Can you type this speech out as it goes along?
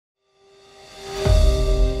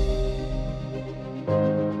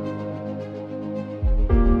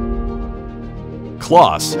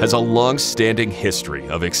Claas has a long-standing history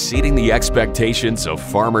of exceeding the expectations of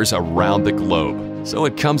farmers around the globe, so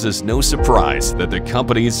it comes as no surprise that the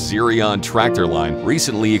company's XERION tractor line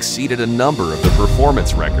recently exceeded a number of the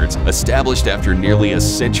performance records established after nearly a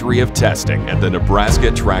century of testing at the Nebraska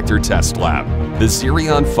Tractor Test Lab. The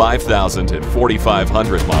XERION 5000 and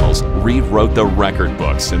 4500 models rewrote the record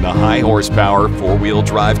books in the high-horsepower four-wheel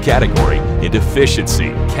drive category in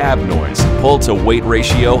efficiency, cab noise, pull-to-weight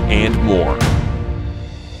ratio, and more.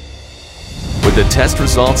 With the test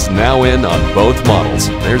results now in on both models,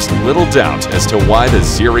 there's little doubt as to why the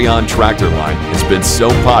XERION tractor line has been so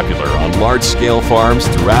popular on large-scale farms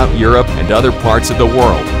throughout Europe and other parts of the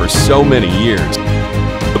world for so many years.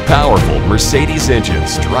 The powerful Mercedes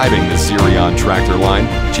engines driving the XERION tractor line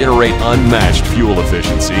generate unmatched fuel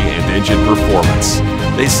efficiency and engine performance.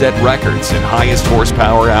 They set records in highest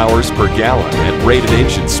horsepower hours per gallon at rated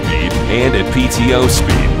engine speed and at PTO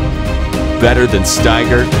speed. Better than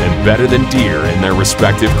Steiger and better than Deere in their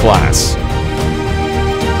respective class.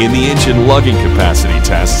 In the engine lugging capacity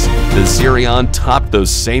tests, the XERION topped those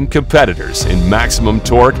same competitors in maximum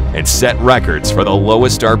torque and set records for the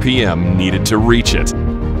lowest RPM needed to reach it.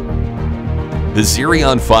 The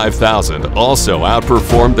XERION 5000 also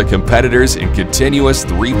outperformed the competitors in continuous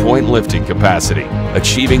three-point lifting capacity,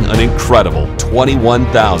 achieving an incredible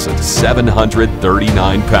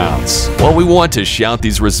 21,739 pounds. While we want to shout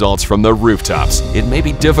these results from the rooftops, it may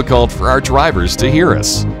be difficult for our drivers to hear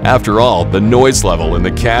us. After all, the noise level in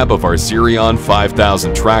the cab of our XERION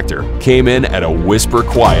 5000 tractor came in at a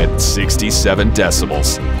whisper-quiet 67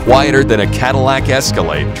 decibels, quieter than a Cadillac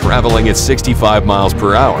Escalade traveling at 65 miles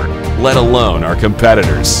per hour, let alone our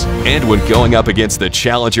competitors. And when going up against the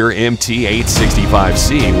Challenger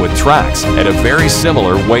MT865C with tracks at a very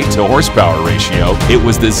similar weight to horsepower ratio, it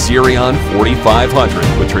was the XERION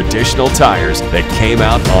 4500 with traditional tires that came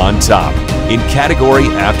out on top. In category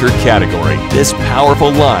after category, this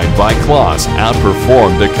powerful line by Claas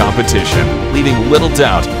outperformed the competition, leaving little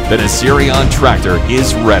doubt that a XERION tractor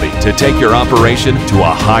is ready to take your operation to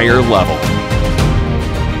a higher level.